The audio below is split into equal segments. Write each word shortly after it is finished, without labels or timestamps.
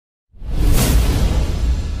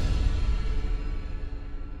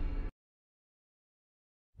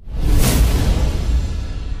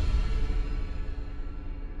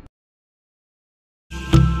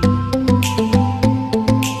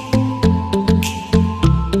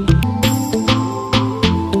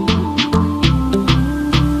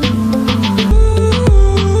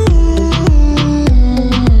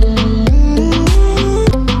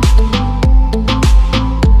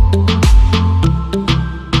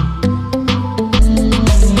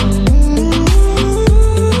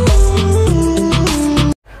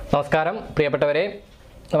നമസ്കാരം പ്രിയപ്പെട്ടവരെ,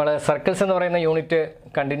 നമ്മൾ സർക്കിൾസ് എന്ന് പറയുന്ന യൂണിറ്റ്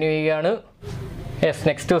കണ്ടിന്യൂ ചെയ്യുകയാണ്. യെസ്,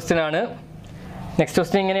 നെക്സ്റ്റ് ക്വസ്റ്റ്യൻ ആണ്. നെക്സ്റ്റ്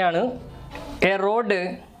ക്വസ്റ്റ്യൻ ഇങ്ങനെയാണ്: A road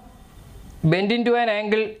bent into an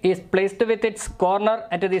angle is placed with its corner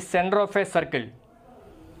at the center of a circle,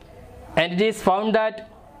 and it is found that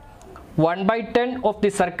 1/10 of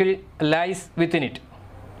the circle lies within it.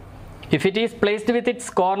 If it is placed with its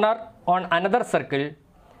corner on another circle,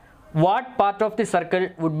 what part of the circle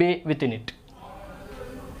would be within it?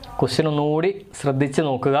 Question ഒന്നുകൂടി ശ്രദ്ധിച്ച്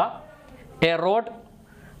നോക്കുക. A rod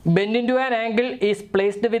bent into an angle is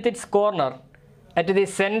placed with its corner at the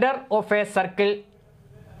center of a circle,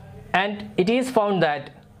 and it is found that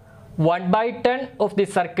 1/10 of the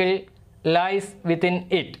circle lies within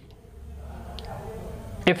it.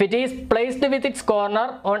 If it is placed with its corner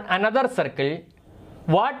on another circle,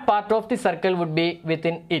 what part of the circle would be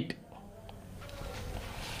within it?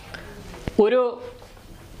 ഒരു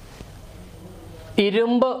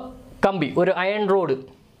ഇരുമ്പ് കമ്പി, ഒരു iron road,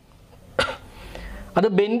 അത്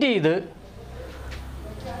bend ചെയ്ത്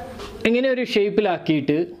ഇങ്ങനെ ഒരു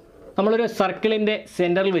ഷേപ്പിലാക്കിയിട്ട് നമ്മളൊരു സർക്കിളിൻ്റെ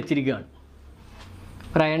സെൻറ്ററിൽ വെച്ചിരിക്കുകയാണ്.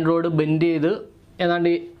 ഒരു അയൺ റോഡ് ബെൻഡ് ചെയ്ത്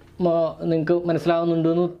ഏതാണ്ട് നിങ്ങൾക്ക്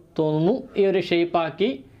മനസ്സിലാവുന്നുണ്ടെന്ന് തോന്നുന്നു. ഈ ഒരു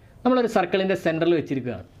ഷേപ്പാക്കി നമ്മളൊരു സർക്കിളിൻ്റെ സെൻറ്ററിൽ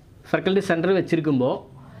വെച്ചിരിക്കുകയാണ്. സർക്കിളിൻ്റെ സെൻറ്ററിൽ വെച്ചിരിക്കുമ്പോൾ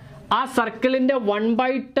ആ സർക്കിളിൻ്റെ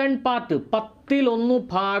 1/10 പാർട്ട്, 10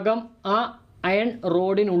 ഭാഗം ആ അയൺ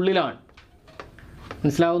റോഡിനുള്ളിലാണ്.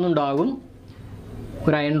 മനസ്സിലാവുന്നുണ്ടാകും.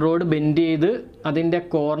 ഒരു അയൺ റോഡ് ബെൻഡ് ചെയ്ത് അതിൻ്റെ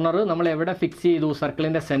കോർണർ നമ്മൾ എവിടെ ഫിക്സ് ചെയ്തു?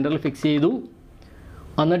 സർക്കിളിൻ്റെ സെൻറ്ററിൽ ഫിക്സ് ചെയ്തു.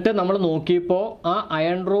 എന്നിട്ട് നമ്മൾ നോക്കിയപ്പോൾ ആ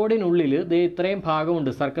അയൺ റോഡിനുള്ളിൽ ഇത്രയും ഭാഗമുണ്ട്.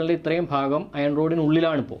 സർക്കിളിൻ്റെ ഇത്രയും ഭാഗം അയൺ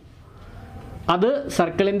റോഡിനുള്ളിലാണിപ്പോൾ. അത്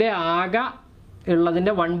സർക്കിളിൻ്റെ ആകെ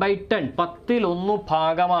ഉള്ളതിൻ്റെ 1/10, 10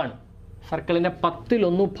 ഭാഗമാണ്. സർക്കിളിൻ്റെ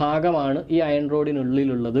 10 ഭാഗമാണ് ഈ അയൺ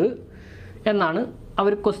റോഡിനുള്ളിലുള്ളത് എന്നാണ്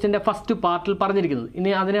അവർ ക്വസ്റ്റ്യൻ്റെ ഫസ്റ്റ് പാർട്ടിൽ പറഞ്ഞിരിക്കുന്നത്. ഇനി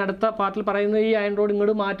അടുത്ത പാർട്ടിൽ പറയുന്നത് ഈ അയൺ റോഡ്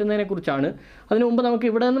ഇങ്ങോട്ട് മാറ്റുന്നതിനെ കുറിച്ചാണ്. അതിനു മുമ്പ് നമുക്ക്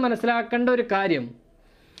ഇവിടെ നിന്ന് മനസ്സിലാക്കേണ്ട ഒരു കാര്യം,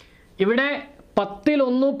 ഇവിടെ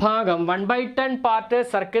 10 ഭാഗം 1/10 പാർട്ട്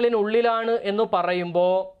സർക്കിളിനുള്ളിലാണ് എന്ന്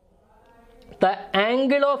പറയുമ്പോൾ the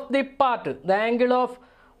angle of the part, the angle of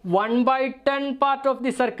 1/10 part of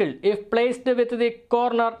the circle, if placed with the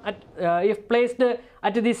corner if placed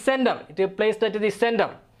at the center, it is placed at the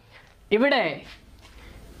center. ഇവിടെ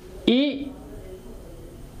ഈ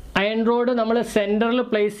അയൺ റോഡ് നമ്മൾ സെൻറ്ററിൽ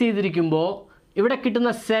place ചെയ്തിരിക്കുമ്പോൾ ഇവിടെ കിട്ടുന്ന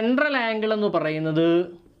central angle എന്ന് പറയുന്നത്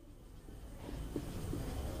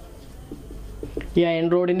ഈ iron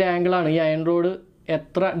റോഡിൻ്റെ ആംഗിളാണ്. ഈ അയൺ റോഡ്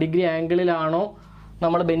എത്ര ഡിഗ്രി ആംഗിളിലാണോ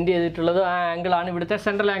നമ്മൾ ബെൻഡ് ചെയ്തിട്ടുള്ളത്, ആ ആംഗിളാണ് ഇവിടുത്തെ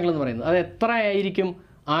സെൻട്രൽ ആംഗിൾ എന്ന് പറയുന്നത്. അത് എത്ര ആയിരിക്കും?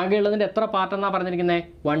 ആകെ ഉള്ളതിൻ്റെ എത്ര പാർട്ട് എന്നാണ് പറഞ്ഞിരിക്കുന്നത്?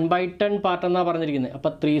 1/10 പാർട്ട് എന്നാണ് പറഞ്ഞിരിക്കുന്നത്.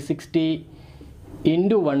 അപ്പോൾ 360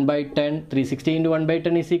 × 1/10, 360 ×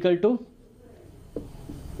 1/10 ഈസ് ഈക്വൽ ടു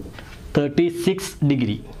 36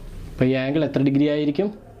 ഡിഗ്രി. അപ്പോൾ ഈ ആംഗിൾ എത്ര ഡിഗ്രി ആയിരിക്കും?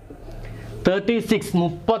 36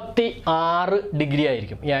 ഡിഗ്രി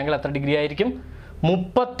ആയിരിക്കും. ഈ ആംഗിൾ എത്ര ഡിഗ്രി ആയിരിക്കും?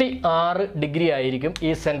 36 ഡിഗ്രി ആയിരിക്കും ഈ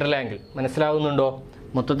സെൻട്രൽ ആംഗിൾ. മനസ്സിലാവുന്നുണ്ടോ?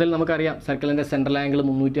 മൊത്തത്തിൽ നമുക്കറിയാം സർക്കിളിൻ്റെ സെൻട്രൽ ആംഗിൾ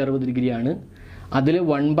 360 ഡിഗ്രിയാണ്. അതിൽ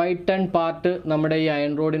 1/10 പാർട്ട് നമ്മുടെ ഈ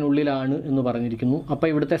അയൺ റോഡിനുള്ളിലാണ് എന്ന് പറഞ്ഞിരിക്കുന്നു. അപ്പോൾ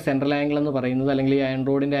ഇവിടുത്തെ സെൻട്രൽ ആംഗിൾ എന്ന് പറയുന്നത്, അല്ലെങ്കിൽ ഈ അയൺ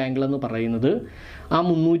റോഡിൻ്റെ ആംഗിൾ എന്ന് പറയുന്നത് ആ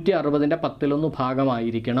 360ൻ്റെ 10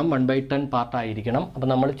 ഭാഗമായിരിക്കണം, 1/10 പാർട്ടായിരിക്കണം. അപ്പോൾ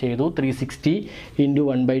നമ്മൾ ചെയ്തു 360 ×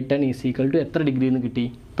 1/10 ഈസ് ഈക്വൽ ടു എത്ര ഡിഗ്രി എന്ന് കിട്ടി?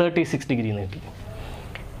 36 ഡിഗ്രി എന്ന് കിട്ടി.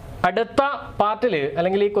 അടുത്ത പാർട്ടിൽ,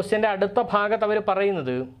 അല്ലെങ്കിൽ ഈ ക്വസ്റ്റ്യൻ്റെ അടുത്ത ഭാഗത്ത് അവർ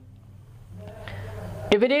പറയുന്നത്,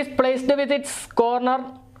 if it is placed with its corner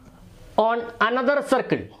on another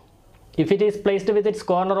circle, if it is placed with its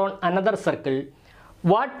corner on another circle,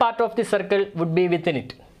 what part of the circle would be within it?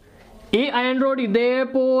 ഈ അയൺ റോഡ്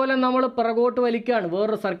ഇതേപോലെ നമ്മൾ പിറകോട്ട് വലിക്കുകയാണ്,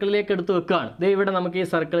 വേറൊരു സർക്കിളിലേക്ക് എടുത്ത് വെക്കുകയാണ്. ഇവിടെ നമുക്ക് ഈ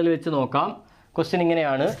സർക്കിളിൽ വെച്ച് നോക്കാം. ക്വസ്റ്റ്യൻ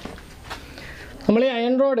ഇങ്ങനെയാണ്: നമ്മൾ ഈ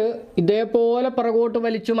അയൺ റോഡ് ഇതേപോലെ പിറകോട്ട്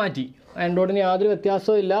വലിച്ചു മാറ്റി. അയൺ റോഡിന് യാതൊരു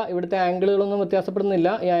വ്യത്യാസവും ഇല്ല, ഇവിടുത്തെ ആംഗിളുകളൊന്നും വ്യത്യാസപ്പെടുന്നില്ല.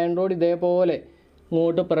 ഈ അയൺ റോഡ് ഇതേപോലെ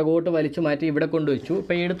ഇങ്ങോട്ട് പിറകോട്ട് വലിച്ചു മാറ്റി ഇവിടെ കൊണ്ടുവച്ചു.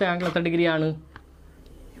 ഇപ്പോൾ ഇവിടുത്തെ ആംഗിൾ എത്ര ഡിഗ്രിയാണ്?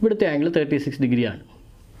 ഇവിടുത്തെ ആംഗിൾ 36 ഡിഗ്രിയാണ്.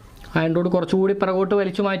 അയൺ റോഡ് കുറച്ചുകൂടി പിറകോട്ട്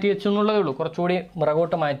വലിച്ചു മാറ്റി വെച്ചു എന്നുള്ളതേ ഉള്ളൂ. കുറച്ചുകൂടി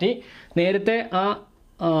പിറകോട്ട് മാറ്റി. നേരത്തെ ആ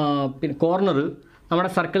കോർണർ നമ്മുടെ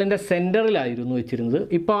സർക്കിളിൻ്റെ സെൻറ്ററിലായിരുന്നു വെച്ചിരുന്നത്.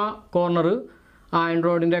 ഇപ്പോൾ ആ കോർണർ, ആ അയൺ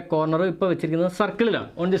റോഡിൻ്റെ കോർണർ ഇപ്പോൾ വെച്ചിരിക്കുന്നത് സർക്കിളിലാണ്,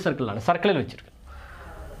 ഓൺ ദി സർക്കിളിലാണ്, സർക്കിളിൽ വെച്ചിരിക്കുന്നത്.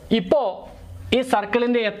 ഇപ്പോൾ ഈ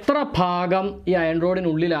സർക്കിളിൻ്റെ എത്ര ഭാഗം ഈ അയൺ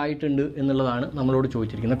റോഡിനുള്ളിലായിട്ടുണ്ട് എന്നുള്ളതാണ് നമ്മളോട്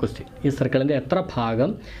ചോദിച്ചിരിക്കുന്ന ക്വസ്റ്റ്യൻ. ഈ സർക്കിളിൻ്റെ എത്ര ഭാഗം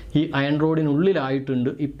ഈ അയൺ റോഡിനുള്ളിലായിട്ടുണ്ട്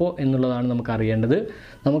ഇപ്പോൾ എന്നുള്ളതാണ് നമുക്ക് അറിയേണ്ടത്.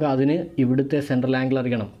 നമുക്ക് അതിന് ഇവിടുത്തെ സെൻട്രൽ ആംഗിൾ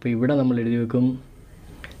അറിയണം. അപ്പോൾ ഇവിടെ നമ്മൾ എഴുതി വെക്കും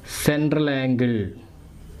central angle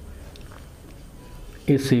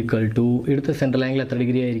is equal to, ഇവിടുത്തെ സെൻട്രൽ ആംഗിൾ എത്ര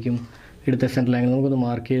ഡിഗ്രി ആയിരിക്കും? ഇവിടുത്തെ സെൻട്രൽ ആംഗിൾ നമുക്കൊന്ന്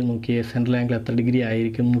മാർക്ക് ചെയ്ത് നോക്കിയേ. സെൻട്രൽ ആംഗിൾ എത്ര ഡിഗ്രി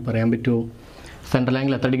ആയിരിക്കും എന്ന് പറയാൻ പറ്റുമോ? സെൻട്രൽ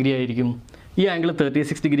ആംഗിൾ എത്ര ഡിഗ്രി ആയിരിക്കും? ഈ ആംഗിൾ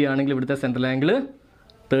 36 ഡിഗ്രി ആണെങ്കിൽ ഇവിടുത്തെ central angle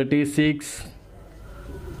 36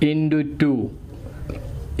 into 2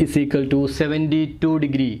 is equal to 72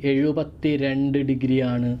 degree. 72 degree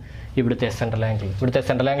ആണ് ഇവിടുത്തെ സെൻട്രൽ ആംഗിൾ. ഇവിടുത്തെ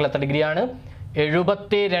സെൻട്രൽ ആംഗിൾ എത്ര ഡിഗ്രി ആണ്?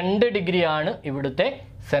 72 ഡിഗ്രി ആണ് ഇവിടുത്തെ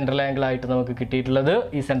സെൻട്രൽ ആംഗിൾ ആയിട്ട് നമുക്ക് കിട്ടിയിട്ടുള്ളത്.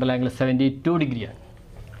 ഈ സെൻട്രൽ ആംഗിൾ 72 ഡിഗ്രി ആണ്.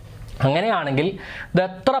 അങ്ങനെയാണെങ്കിൽ ഇത്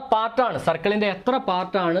എത്ര പാർട്ടാണ്, സർക്കിളിൻ്റെ എത്ര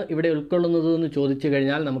പാർട്ടാണ് ഇവിടെ ഉൾക്കൊള്ളുന്നത് എന്ന് ചോദിച്ചു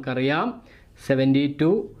കഴിഞ്ഞാൽ നമുക്കറിയാം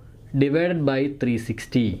 72 ഡിവൈഡഡ് ബൈ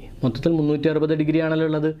 360. മൊത്തത്തിൽ 360 ഡിഗ്രി ആണല്ലോ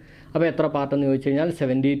ഉള്ളത്. അപ്പോൾ എത്ര പാർട്ടെന്ന് ചോദിച്ചു കഴിഞ്ഞാൽ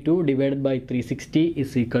 72 divided by 360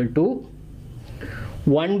 is equal to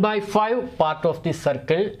 1/5 part of the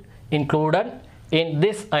circle included in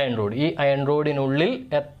this iron road. ഈ അയൺ റോഡിനുള്ളിൽ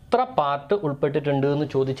എത്ര പാർട്ട് ഉൾപ്പെട്ടിട്ടുണ്ട് എന്ന്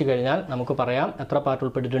ചോദിച്ചു കഴിഞ്ഞാൽ നമുക്ക് പറയാം എത്ര പാർട്ട്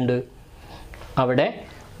ഉൾപ്പെട്ടിട്ടുണ്ട്. അവിടെ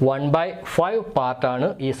 1/5 പാർട്ടാണ്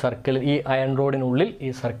ഈ സർക്കിൾ, ഈ അയൺ റോഡിനുള്ളിൽ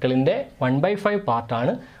ഈ സർക്കിളിൻ്റെ 1/5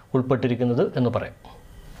 പാർട്ടാണ് ഉൾപ്പെട്ടിരിക്കുന്നത് എന്ന് പറയാം.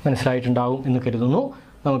 മനസ്സിലായിട്ടുണ്ടാവും എന്ന് കരുതുന്നു.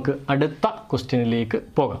 നമുക്ക് അടുത്ത ക്വസ്റ്റ്യനിലേക്ക്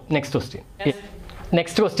പോകാം. Next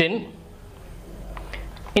question.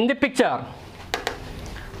 In the picture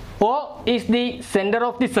O is the center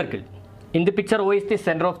of the circle. In the picture O is the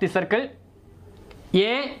center of the circle.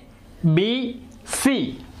 A, B, C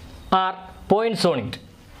are points on it.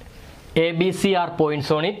 A, B, C are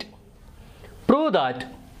points on it. Prove that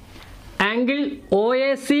angle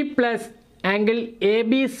OAC plus angle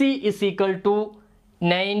ABC is equal to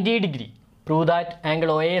 90 degree. Prove that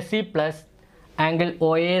angle OAC plus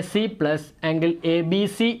angle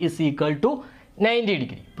ABC is equal to 90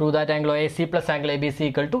 degree. Prove that angle OAC plus angle ABC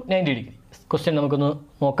equal to 90 degree. Question നമുക്കൊന്ന്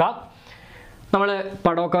നോക്കാം. നമ്മൾ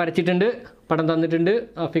പടമൊക്കെ വരച്ചിട്ടുണ്ട്, പടം തന്നിട്ടുണ്ട്.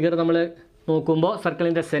 ആ figure നമ്മൾ നോക്കുമ്പോൾ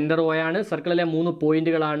സർക്കിളിൻ്റെ സെൻറ്റർ O ആണ്. സർക്കിളിലെ 3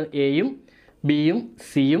 പോയിന്റുകളാണ് എയും ബിയും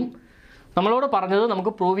സിയും. നമ്മളോട് പറഞ്ഞത്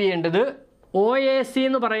നമുക്ക് പ്രൂവ് ചെയ്യേണ്ടത് OAC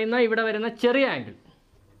എന്ന് പറയുന്ന ഇവിടെ വരുന്ന ചെറിയ ആംഗിൾ,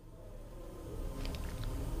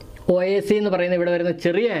 OAC എന്ന് പറയുന്ന ഇവിടെ വരുന്ന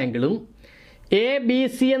ചെറിയ ആംഗിളും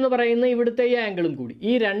ABC എന്ന് പറയുന്ന ഇവിടുത്തെ ഈ ആംഗിളും കൂടി,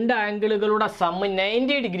 ഈ രണ്ട് ആംഗിളുകളുടെ സമ്മ്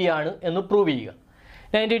 90 ഡിഗ്രി ആണ് എന്ന് പ്രൂവ് ചെയ്യുക.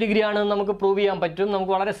 90 ഡിഗ്രി ആണ് നമുക്ക് പ്രൂവ് ചെയ്യാൻ പറ്റും.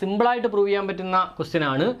 നമുക്ക് വളരെ സിമ്പിളായിട്ട് പ്രൂവ് ചെയ്യാൻ പറ്റുന്ന ക്വസ്റ്റ്യൻ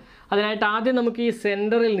ആണ്. അതിനായിട്ട് ആദ്യം നമുക്ക് ഈ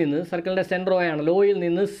സെൻറ്ററിൽ നിന്ന്, സർക്കിളിൻ്റെ സെൻറ്റർ O ആണല്ലോ, Oയിൽ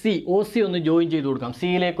നിന്ന് OC ഒന്ന് ജോയിൻ ചെയ്ത് കൊടുക്കാം.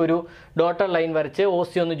 സിയിലേക്കൊരു ഡോട്ടഡ് ലൈൻ വരച്ച്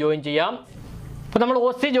OC ഒന്ന് ജോയിൻ ചെയ്യാം. അപ്പോൾ നമ്മൾ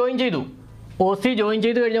OC ജോയിൻ ചെയ്തു. OC ജോയിൻ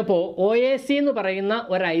ചെയ്ത് കഴിഞ്ഞപ്പോൾ OAC എന്ന് പറയുന്ന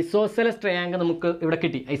ഒരു ഐസോസെലസ് ട്രയാങ്കിൾ നമുക്ക് ഇവിടെ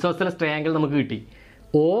കിട്ടി. ഐസോസെലസ് ട്രയാങ്കിൾ നമുക്ക് കിട്ടി.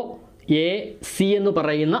 OAC എന്ന്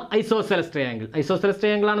പറയുന്ന ഐസോസെലസ് ട്രയാങ്കിൾ. ഐസോസെലസ്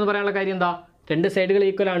ട്രയാങ്കിൾ ആണെന്ന് പറയാനുള്ള കാര്യം എന്താ? രണ്ട് സൈഡുകൾ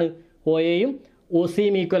ഈക്വലാണ്. OAയും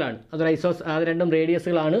OCയും ഈക്വലാണ്. അത് രണ്ടും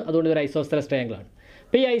റേഡിയസുകളാണ്. അതുകൊണ്ട് ഇതൊരു ഐസോസെലസ് ട്രയാങ്കിൾ ആണ്.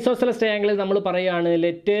 അപ്പോൾ ഈ ഐസോസെലസ് ട്രയാങ്കിളിൽ നമ്മൾ പറയുകയാണ്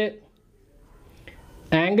let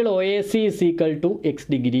angle OAC is equal to X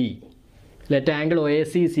degree. Let angle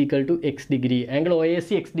OAC is equal to X degree. Angle OAC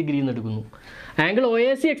X degree എന്ന് എടുക്കുന്നു. ആംഗിൾ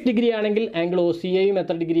OAC എക്സ് ഡിഗ്രി ആണെങ്കിൽ ആംഗിൾ OCAയും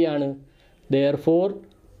എത്ര ഡിഗ്രിയാണ്? Therefore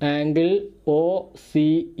angle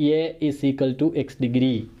OCA is equal to X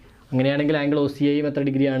degree. അങ്ങനെയാണെങ്കിൽ angle OCAയും എത്ര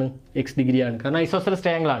ഡിഗ്രിയാണ്? X ഡിഗ്രിയാണ്. കാരണം ഐസോസെലസ്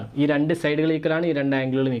ട്രയാങ്കിളാണ്. ഈ രണ്ട് സൈഡുകൾ ഈക്വലാണ്, ഈ രണ്ട്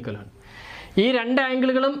ആംഗിളുകളും ഈക്വലാണ്. ഈ രണ്ട്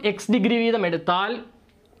ആംഗിളുകളും എക്സ് ഡിഗ്രി വീതം എടുത്താൽ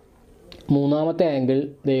മൂന്നാമത്തെ ആംഗിൾ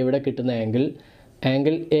ഇവിടെ കിട്ടുന്ന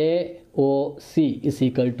angle AOC is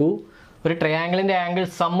equal to, ഒരു ട്രയാങ്കിളിൻ്റെ ആംഗിൾ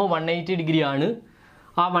സമ്മ് 180 ഡിഗ്രിയാണ്.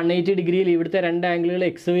 ആ 180 ഡിഗ്രിയിൽ ഇവിടുത്തെ രണ്ട് ആംഗിളുകൾ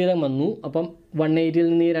എക്സ് വീതം വന്നു. അപ്പം 180ൽ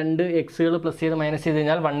നിന്ന് ഈ രണ്ട് എക്സുകൾ പ്ലസ് ചെയ്ത് മൈനസ് ചെയ്ത്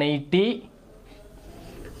കഴിഞ്ഞാൽ 180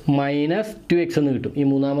 മൈനസ് 2x എന്ന് കിട്ടും. ഈ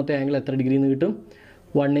മൂന്നാമത്തെ ആംഗിൾ എത്ര ഡിഗ്രി എന്ന് കിട്ടും?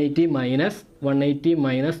 180 മൈനസ്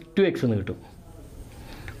 2x എന്ന് കിട്ടും.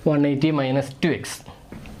 180 മൈനസ് 2x.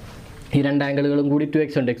 ഈ രണ്ട് ആംഗിളുകളും കൂടി 2x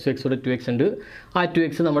ഉണ്ട്. x കൂടെ 2x ഉണ്ട്. ആ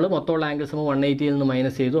 2x നമ്മൾ മൊത്തമുള്ള ആംഗിൾസ് 180ൽ നിന്ന്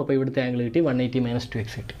മൈനസ് ചെയ്തു. അപ്പോൾ ഇവിടുത്തെ ആംഗിൾ കിട്ടി 180 മൈനസ് 2x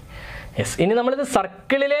കിട്ടി. യെസ്. ഇനി നമ്മളിത്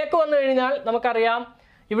സർക്കിളിലേക്ക് വന്നു കഴിഞ്ഞാൽ നമുക്കറിയാം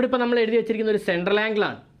ഇവിടെ ഇപ്പോൾ നമ്മൾ എഴുതി വെച്ചിരിക്കുന്ന ഒരു സെൻട്രൽ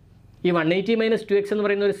ആംഗിളാണ്. ഈ 180 മൈനസ് 2x എന്ന്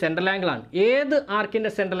പറയുന്ന ഒരു സെൻട്രൽ ആംഗിളാണ്. ഏത്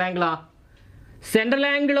ആർക്കിൻ്റെ central ആംഗിളാണ്? Central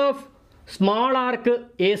angle of small arc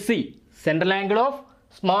AC. Central angle of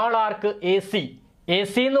small arc AC.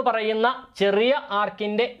 AC എന്ന് പറയുന്ന ചെറിയ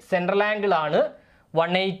ആർക്കിൻ്റെ സെൻട്രൽ ആംഗിൾ ആണ്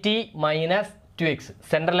 180 minus 2x.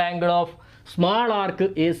 Central angle of small arc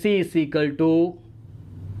AC is equal to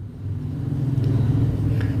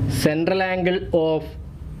central angle of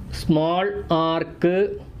small arc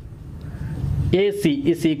AC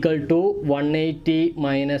is equal to 180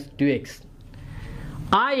 minus 2x.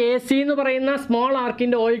 ആ AC എന്ന് പറയുന്ന small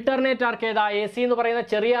ആർക്കിൻ്റെ alternate ആർക്ക് ഏതാ? AC എന്ന് പറയുന്ന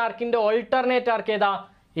ചെറിയ ആർക്കിൻ്റെ ഓൾട്ടർനേറ്റ് ആർക്ക് ഏതാ?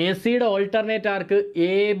 ACയുടെ ഓൾട്ടർനേറ്റ് ആർക്ക്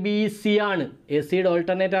ABC ആണ്. ACയുടെ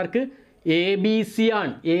ഓൾട്ടർനേറ്റ് ആർക്ക് ABC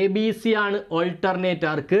ആണ്. ABC ആണ് ഓൾട്ടർനേറ്റ്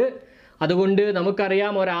ആർക്ക്. അതുകൊണ്ട്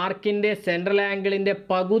നമുക്കറിയാം ഒരു ആർക്കിൻ്റെ സെൻട്രൽ ആംഗിളിൻ്റെ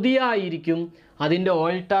പകുതിയായിരിക്കും അതിൻ്റെ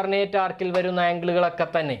ഓൾട്ടർനേറ്റ് ആർക്കിൽ വരുന്ന ആംഗിളുകളൊക്കെ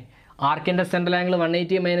തന്നെ. ആർക്കിൻ്റെ സെൻട്രൽ ആംഗിൾ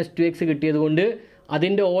 180 മൈനസ് 2x കിട്ടിയത് കൊണ്ട്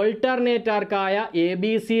അതിൻ്റെ ഓൾട്ടർനേറ്റ് ആർക്കായ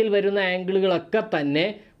ABCയിൽ വരുന്ന ആംഗിളുകളൊക്കെ തന്നെ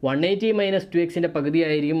 180 മൈനസ് 2xൻ്റെ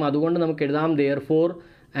പകുതിയായിരിക്കും. അതുകൊണ്ട് നമുക്ക് എഴുതാം therefore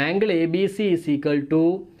Angle ABC is equal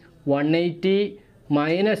to 180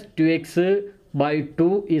 minus 2x by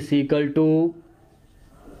 2 is equal to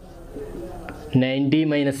 90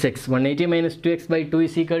 minus x. 180 minus 2x by 2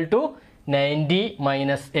 is equal to 90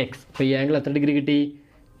 minus x. അപ്പോൾ ഈ ആംഗിൾ എത്ര ഡിഗ്രി കിട്ടി?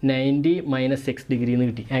 90 minus x ഡിഗ്രി എന്ന്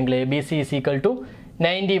കിട്ടി. Angle ABC is equal to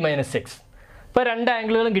 90 minus x. ഇപ്പോൾ രണ്ട്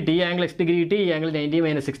ആംഗിളുകളും കിട്ടി. ഈ ആംഗിൾ x ഡിഗ്രി കിട്ടി, ഈ ആംഗിൾ 90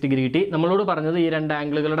 minus x ഡിഗ്രി കിട്ടി. നമ്മളോട് പറഞ്ഞത് ഈ രണ്ട്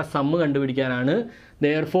ആംഗിളുകളുടെ sum കണ്ടുപിടിക്കാനാണ്.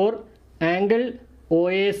 Therefore angle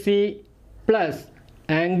OAC plus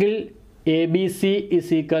angle ABC is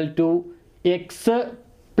equal to x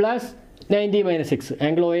plus 90 minus x.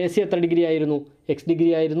 Angle OAC എത്ര ഡിഗ്രി ആയിരുന്നു? x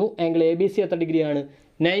ഡിഗ്രി ആയിരുന്നു. ആംഗിൾ ABC എത്ര ഡിഗ്രിയാണ്?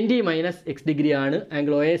 90 minus x ഡിഗ്രി ആണ്.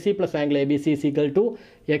 Angle OAC plus angle ABC is equal to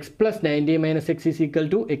x plus 90 minus x is equal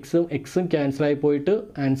to എക്സും ക്യാൻസലായി പോയിട്ട്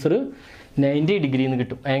answer 90 degree എന്ന്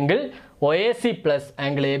കിട്ടും. Angle OAC plus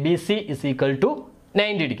angle ABC is equal to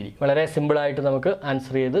 90 degree. വളരെ സിമ്പിളായിട്ട് നമുക്ക്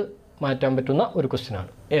ആൻസർ ചെയ്ത് മാറ്റാൻ പറ്റുന്ന ഒരു ക്വസ്റ്റ്യൻ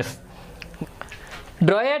ആണ്. Yes.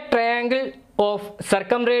 Draw A triangle of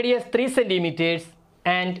സർക്കംറേഡിയസ് 3 centimeters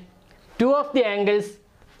and two of the angles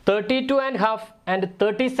 32.5 and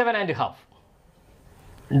 37.5.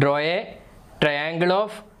 Draw a triangle of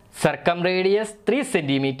circumradius 3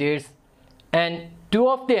 centimeters and two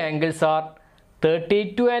of the angles are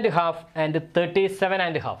 32.5 and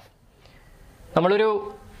 37.5. നമ്മളൊരു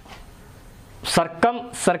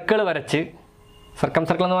circle വരച്ച്, സർക്കിൾ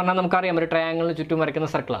എന്ന് പറഞ്ഞാൽ നമുക്കറിയാം ഒരു ട്രയാങ്കിളിന് ചുറ്റും വരയ്ക്കുന്ന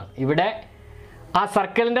സർക്കിളാണ്. ഇവിടെ ആ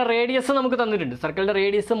സർക്കിളിൻ്റെ റേഡിയസ് നമുക്ക് തന്നിട്ടുണ്ട്. സർക്കിളിൻ്റെ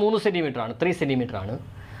റേഡിയസ് 3 centimeter ആണ്, 3 centimeter ആണ്.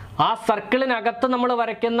 ആ സർക്കിളിനകത്ത് നമ്മൾ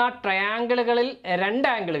വരയ്ക്കുന്ന ട്രയാങ്കിളുകളിൽ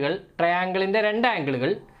ട്രയാങ്കിളിൻ്റെ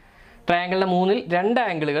ട്രയാങ്കിളിൻ്റെ 3-ൽ 2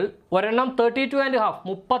 ആംഗിളുകൾ, ഒരെണ്ണം 32.5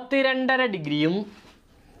 32.5 ഡിഗ്രിയും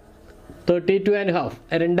 32.5,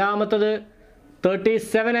 രണ്ടാമത്തത്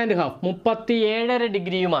 37.5 37.5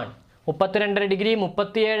 ഡിഗ്രിയുമാണ്. 32.5 ഡിഗ്രി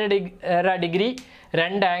 37.5 ഡിഗ്രി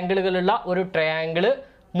 2 ആംഗിളുകളുള്ള ഒരു ട്രയാങ്കിൾ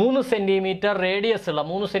 3 centimeter റേഡിയസ്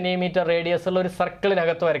ഉള്ള ഒരു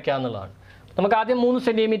സർക്കിളിനകത്ത് വരയ്ക്കുക എന്നുള്ളതാണ്. നമുക്ക് ആദ്യം 3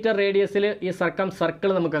 centimeter റേഡിയസിൽ ഈ സർക്കിൾ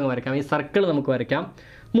നമുക്ക് അങ്ങ് വരയ്ക്കാം. ഈ സർക്കിൾ നമുക്ക് വരയ്ക്കാം.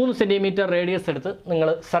 3 centimeter റേഡിയസ് എടുത്ത് നിങ്ങൾ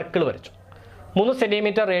സർക്കിൾ വരച്ചു. 3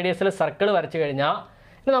 centimeter റേഡിയസിൽ സർക്കിൾ വരച്ചു കഴിഞ്ഞാൽ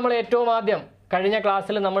ഇനി നമ്മൾ കഴിഞ്ഞ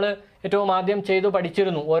ക്ലാസ്സിൽ നമ്മൾ ഏറ്റവും ആദ്യം ചെയ്തു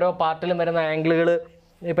പഠിച്ചിരുന്നു. ഓരോ പാർട്ടിലും വരുന്ന ആംഗിളുകൾ,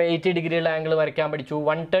 ഇപ്പോൾ 80 ഡിഗ്രിയുള്ള ആംഗിൾ വരയ്ക്കാൻ പഠിച്ചു,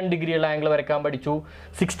 110 ഡിഗ്രിയുള്ള ആംഗിൾ വരയ്ക്കാൻ പഠിച്ചു,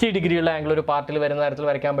 60 ഡിഗ്രിയുള്ള ആംഗിൾ ഒരു പാർട്ടിൽ വരുന്ന തരത്തിൽ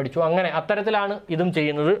വരയ്ക്കാൻ പഠിച്ചു. അങ്ങനെ അത്തരത്തിലാണ് ഇതും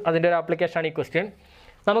ചെയ്യുന്നത്. അതിൻ്റെ ഒരു ആപ്ലിക്കേഷനാണ് ഈ ക്വസ്റ്റ്യൻ.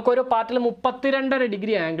 നമുക്കൊരു പാർട്ടിൽ 32.5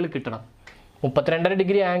 ഡിഗ്രി ആംഗിൾ കിട്ടണം. 32.5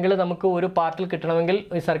 ഡിഗ്രി ആംഗിൾ നമുക്ക് ഒരു പാർട്ടിൽ കിട്ടണമെങ്കിൽ,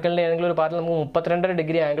 ഈ സർക്കിളിൻ്റെ ഏതെങ്കിലും ഒരു പാർട്ടിൽ നമുക്ക് 32.5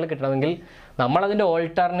 ഡിഗ്രി ആംഗിൾ കിട്ടണമെങ്കിൽ നമ്മളതിൻ്റെ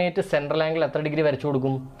ഓൾട്ടർനേറ്റ് സെൻട്രൽ ആംഗിൾ എത്ര ഡിഗ്രി വരച്ചു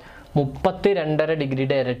കൊടുക്കും? 32.5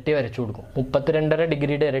 ഡിഗ്രിയുടെ ഇരട്ടി വരച്ചു കൊടുക്കും. 32.5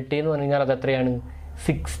 ഡിഗ്രിയുടെ ഇരട്ടി എന്ന് പറഞ്ഞു കഴിഞ്ഞാൽ അത് എത്രയാണ്?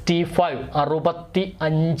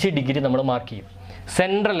 65 ഡിഗ്രി നമ്മൾ മാർക്ക് ചെയ്യും.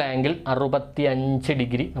 സെൻട്രൽ ആംഗിൾ 65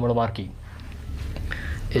 ഡിഗ്രി നമ്മൾ മാർക്ക് ചെയ്യും.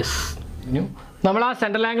 യെസ്. നമ്മൾ ആ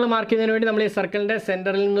സെൻട്രൽ ആംഗിൾ മാർക്ക് ചെയ്യുന്നതിന് വേണ്ടി നമ്മൾ ഈ സർക്കിളിൻ്റെ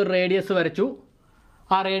സെൻറ്ററിൽ നിന്ന് റേഡിയസ് വരച്ചു.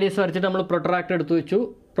 ആ റേഡിയസ് വരച്ചിട്ട് നമ്മൾ പ്രൊട്രാക്ട് എടുത്ത് വെച്ചു.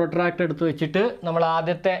 പ്രൊട്രാക്ട് എടുത്ത് വെച്ചിട്ട് നമ്മൾ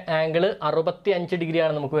ആദ്യത്തെ ആംഗിൾ 65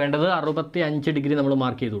 ഡിഗ്രിയാണ് നമുക്ക് വേണ്ടത്. 65 ഡിഗ്രി നമ്മൾ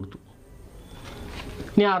മാർക്ക് ചെയ്ത് കൊടുത്തു.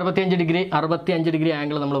 ഇനി 65 ഡിഗ്രി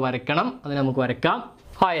ആംഗിൾ നമ്മൾ വരയ്ക്കണം. അതിന് നമുക്ക് വരയ്ക്കാം.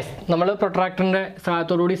 യെസ്, നമ്മൾ പ്രൊട്രാക്ടറിൻ്റെ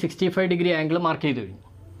സഹായത്തോടുകൂടി 65 ഡിഗ്രി ആംഗിൾ മാർക്ക് ചെയ്ത് കഴിഞ്ഞു.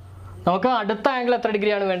 നമുക്ക് അടുത്ത ആംഗിൾ എത്ര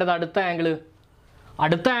ഡിഗ്രിയാണ് വേണ്ടത്?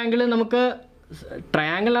 അടുത്ത ആംഗിൾ നമുക്ക്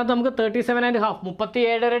ട്രയാങ്കിളിനകത്ത് നമുക്ക് 37.5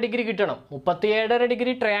 37.5 ഡിഗ്രി കിട്ടണം. 37.5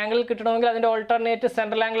 ഡിഗ്രി ട്രയാങ്കിൾ കിട്ടണമെങ്കിൽ അതിൻ്റെ ഓൾട്ടർനേറ്റ്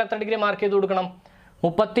സെൻട്രൽ ആംഗിൾ എത്ര ഡിഗ്രി മാർക്ക് ചെയ്ത് കൊടുക്കണം?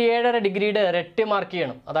 37.5 ഡിഗ്രിയുടെ ഇരട്ടി മാർക്ക്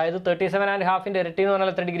ചെയ്യണം. അതായത് 37.5ൻ്റെ ഇരട്ടി എന്ന്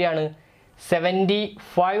പറഞ്ഞാൽ എത്ര ഡിഗ്രിയാണ്?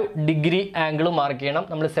 75 ഡിഗ്രി ആംഗിൾ മാർക്ക് ചെയ്യണം.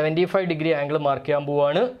 നമ്മൾ 75 ഡിഗ്രി ആംഗിൾ മാർക്ക് ചെയ്യാൻ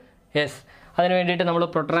പോവുകയാണ്. യെസ്. അതിന് വേണ്ടിയിട്ട് നമ്മൾ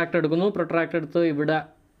പ്രൊട്രാക്ട് എടുക്കുന്നു. പ്രൊട്രാക്ട് എടുത്ത് ഇവിടെ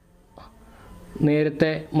നേരത്തെ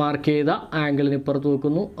മാർക്ക് ചെയ്ത ആംഗിളിന് ഇപ്പുറത്ത്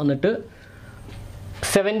വെക്കുന്നു. എന്നിട്ട്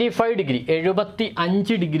 75 ഡിഗ്രി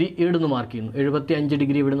 75 ഡിഗ്രി ഇവിടുന്ന് മാർക്ക് ചെയ്യുന്നു. 75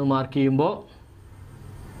 ഡിഗ്രി ഇവിടുന്ന് മാർക്ക് ചെയ്യുമ്പോൾ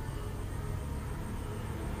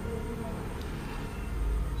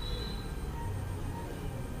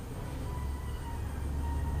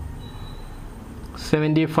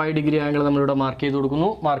ഡിഗ്രി ആംഗിൾ നമ്മളിവിടെ മാർക്ക് ചെയ്ത് കൊടുക്കുന്നു.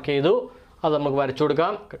 മാർക്ക് ചെയ്തു. അത് നമുക്ക് വരച്ചു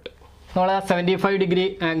കൊടുക്കാം. കിട്ടും. നമ്മൾ ആ 75 ഡിഗ്രി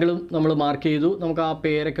ആംഗിളും നമ്മൾ മാർക്ക് ചെയ്തു. നമുക്ക് ആ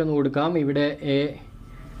പേരൊക്കെ ഒന്ന് കൊടുക്കാം. ഇവിടെ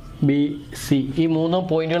ABC ഈ 3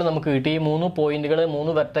 പോയിന്റുകൾ നമുക്ക് കിട്ടി. ഈ 3 പോയിന്റുകൾ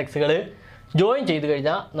 3 വെർട്ടെക്സുകൾ ജോയിൻ ചെയ്ത്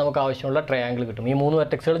കഴിഞ്ഞാൽ നമുക്ക് ആവശ്യമുള്ള ട്രയാങ്കിൾ കിട്ടും. ഈ 3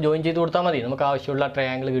 വെർട്ടെക്സുകൾ ജോയിൻ ചെയ്ത് കൊടുത്താൽ മതി. നമുക്ക് ആവശ്യമുള്ള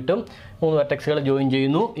ട്രയാങ്കിൾ കിട്ടും. 3 വെർട്ടെക്സുകൾ ജോയിൻ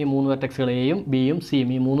ചെയ്യുന്നു. ഈ 3 വെർട്ടെക്സുകൾ Aയും Bയും Cയും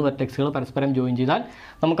ഈ 3 വെർട്ടെക്സുകൾ പരസ്പരം ജോയിൻ ചെയ്താൽ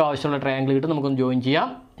നമുക്ക് ആവശ്യമുള്ള ട്രയാങ്കിൾ കിട്ടും. നമുക്കൊന്ന് ജോയിൻ ചെയ്യാം.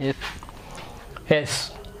 യെസ്,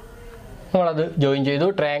 നമ്മളത് ജോയിൻ ചെയ്തു.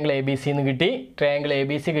 ട്രയാങ്കിൾ ABC എന്ന് കിട്ടി. ട്രയാങ്കിൾ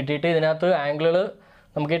ABC കിട്ടിയിട്ട് ഇതിനകത്ത് ആംഗിളുകൾ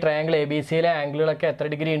നമുക്ക് ഈ ട്രയാങ്കിൾ ABCയിലെ ആംഗിളുകളൊക്കെ എത്ര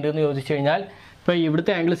ഡിഗ്രി ഉണ്ടെന്ന് ചോദിച്ചു കഴിഞ്ഞാൽ ഇപ്പോൾ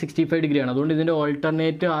ഇവിടുത്തെ ആംഗിൾ 65 ഡിഗ്രിയാണ്. അതുകൊണ്ട് ഇതിൻ്റെ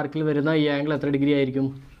ഓൾട്ടർനേറ്റ് ആർക്കിൽ വരുന്ന ഈ ആംഗിൾ എത്ര ഡിഗ്രി ആയിരിക്കും?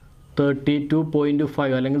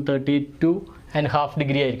 32.5 അല്ലെങ്കിൽ 32 32.5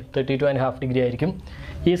 ഡിഗ്രി ആയിരിക്കും. 32.5 ഡിഗ്രി ആയിരിക്കും.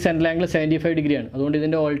 ഈ സെൻട്രൽ ആംഗിൾ 75 ഡിഗ്രിയാണ്. അതുകൊണ്ട്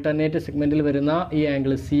ഇതിൻ്റെ ഓൾട്ടർനേറ്റ് സെഗ്മെൻറ്റിൽ വരുന്ന ഈ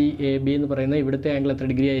ആംഗിൾ CAB എന്ന് പറയുന്ന ഇവിടുത്തെ ആംഗിൾ എത്ര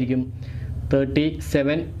ഡിഗ്രി ആയിരിക്കും?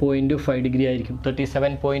 37.5 ഡിഗ്രി ആയിരിക്കും.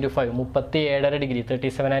 37.5 37.5 ഡിഗ്രി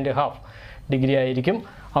 37.5 ഡിഗ്രി ആയിരിക്കും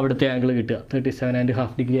അവിടുത്തെ ആംഗിൾ കിട്ടുക.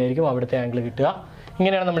 37.5 ഡിഗ്രി ആയിരിക്കും അവിടുത്തെ ആംഗിൾ കിട്ടുക.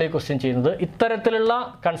 ഇങ്ങനെയാണ് നമ്മൾ ഈ ക്വസ്റ്റ്യൻ ചെയ്യുന്നത്. ഇത്തരത്തിലുള്ള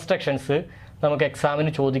കൺസ്ട്രക്ഷൻസ് നമുക്ക്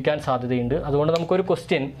എക്സാമിന് ചോദിക്കാൻ സാധ്യതയുണ്ട്. അതുകൊണ്ട് നമുക്കൊരു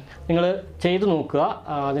ക്വസ്റ്റ്യൻ നിങ്ങൾ ചെയ്ത് നോക്കുക.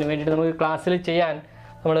 അതിന് വേണ്ടിയിട്ട് നമുക്ക് ക്ലാസ്സിൽ ചെയ്യാൻ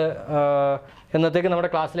നമ്മൾ എന്നത്തേക്ക് നമ്മുടെ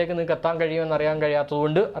ക്ലാസ്സിലേക്ക് നിങ്ങൾക്ക് എത്താൻ കഴിയുമെന്ന് അറിയാൻ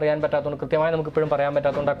പറ്റാത്തതുകൊണ്ട് കൃത്യമായി നമുക്ക് ഇപ്പോഴും പറയാൻ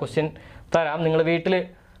പറ്റാത്തതുകൊണ്ട് ആ ക്വസ്റ്റ്യൻ തരാം. നിങ്ങൾ വീട്ടിൽ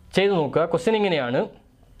ചെയ്ത് നോക്കുക. ക്വസ്റ്റ്യൻ ഇങ്ങനെയാണ്.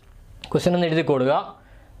 ക്വസ്റ്റ്യൻ ഒന്ന് എഴുതിക്കൊടുക്കുക.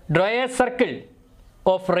 Draw A circle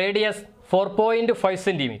of radius 4.5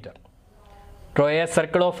 centimetre. Draw A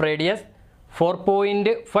circle of radius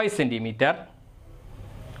 4.5 centimetre.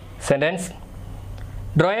 Sentence.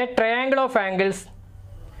 Draw A triangle of angles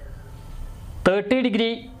 30 degree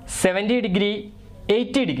 70 degree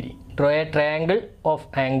 80 degree. Draw A triangle of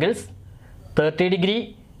angles 30 degree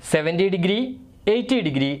 70 degree 80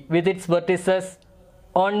 degree with its vertices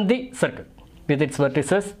on the circle.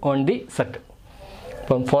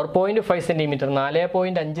 അപ്പം 4.5 centimetre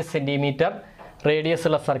 4.5 centimetre radius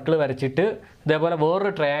ഉള്ള circle വരച്ചിട്ട് ഇതേപോലെ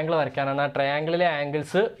വേറൊരു triangle വരയ്ക്കാനാണ്. ആ ട്രയാങ്കിളിലെ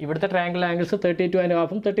angles ഇവിടുത്തെ ട്രയാങ്കിളിലെ angles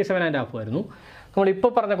 32.5 37.5 ആയിരുന്നു.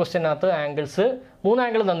 നമ്മളിപ്പോൾ പറഞ്ഞ ക്വസ്റ്റ്യനകത്ത് ആംഗിൾസ് 3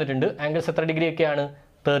 ആംഗിൾ തന്നിട്ടുണ്ട്. ആംഗിൾസ് എത്ര ഡിഗ്രി ഒക്കെയാണ്?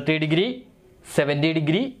 30 ഡിഗ്രി 70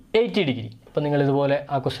 ഡിഗ്രി 80 ഡിഗ്രി. അപ്പോൾ നിങ്ങൾ ഇതുപോലെ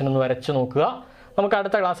ആ ക്വസ്റ്റ്യൻ ഒന്ന് വരച്ച് നോക്കുക. നമുക്ക്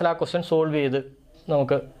അടുത്ത ക്ലാസ്സിൽ ആ ക്വസ്റ്റ്യൻ സോൾവ് ചെയ്ത്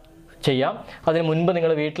നമുക്ക് ചെയ്യാം. അതിന് മുൻപ്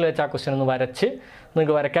നിങ്ങൾ വീട്ടിൽ വെച്ച് ആ ക്വസ്റ്റ്യൻ ഒന്ന് വരച്ച്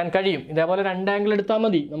നിങ്ങൾക്ക് വരയ്ക്കാൻ കഴിയും. ഇതേപോലെ 2 ആംഗിൾ എടുത്താൽ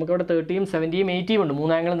മതി. നമുക്കിവിടെ 30യും 70യും 80യും ഉണ്ട്.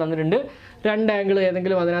 3 ആംഗിൾ തന്നിട്ടുണ്ട്. 2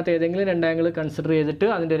 ആംഗിൾ അതിനകത്ത് ഏതെങ്കിലും 2 ആംഗിൾ കൺസിഡർ ചെയ്തിട്ട്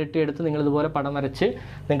അതിൻ്റെ ഇരട്ടി എടുത്ത് നിങ്ങൾ ഇതുപോലെ പടം വരച്ച്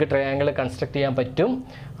നിങ്ങൾക്ക് ട്രയാംഗിൾ കൺസ്ട്രക്ട് ചെയ്യാൻ പറ്റും.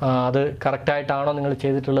 അത് കറക്റ്റായിട്ടാണോ നിങ്ങൾ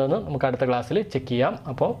ചെയ്തിട്ടുള്ളതെന്ന് നമുക്ക് അടുത്ത ക്ലാസ്സിൽ ചെക്ക് ചെയ്യാം.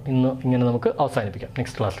 അപ്പോൾ ഇന്ന് ഇങ്ങനെ നമുക്ക് അവസാനിപ്പിക്കാം.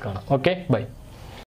 നെക്സ്റ്റ് ക്ലാസ്സിൽ കാണാം. Okay, by.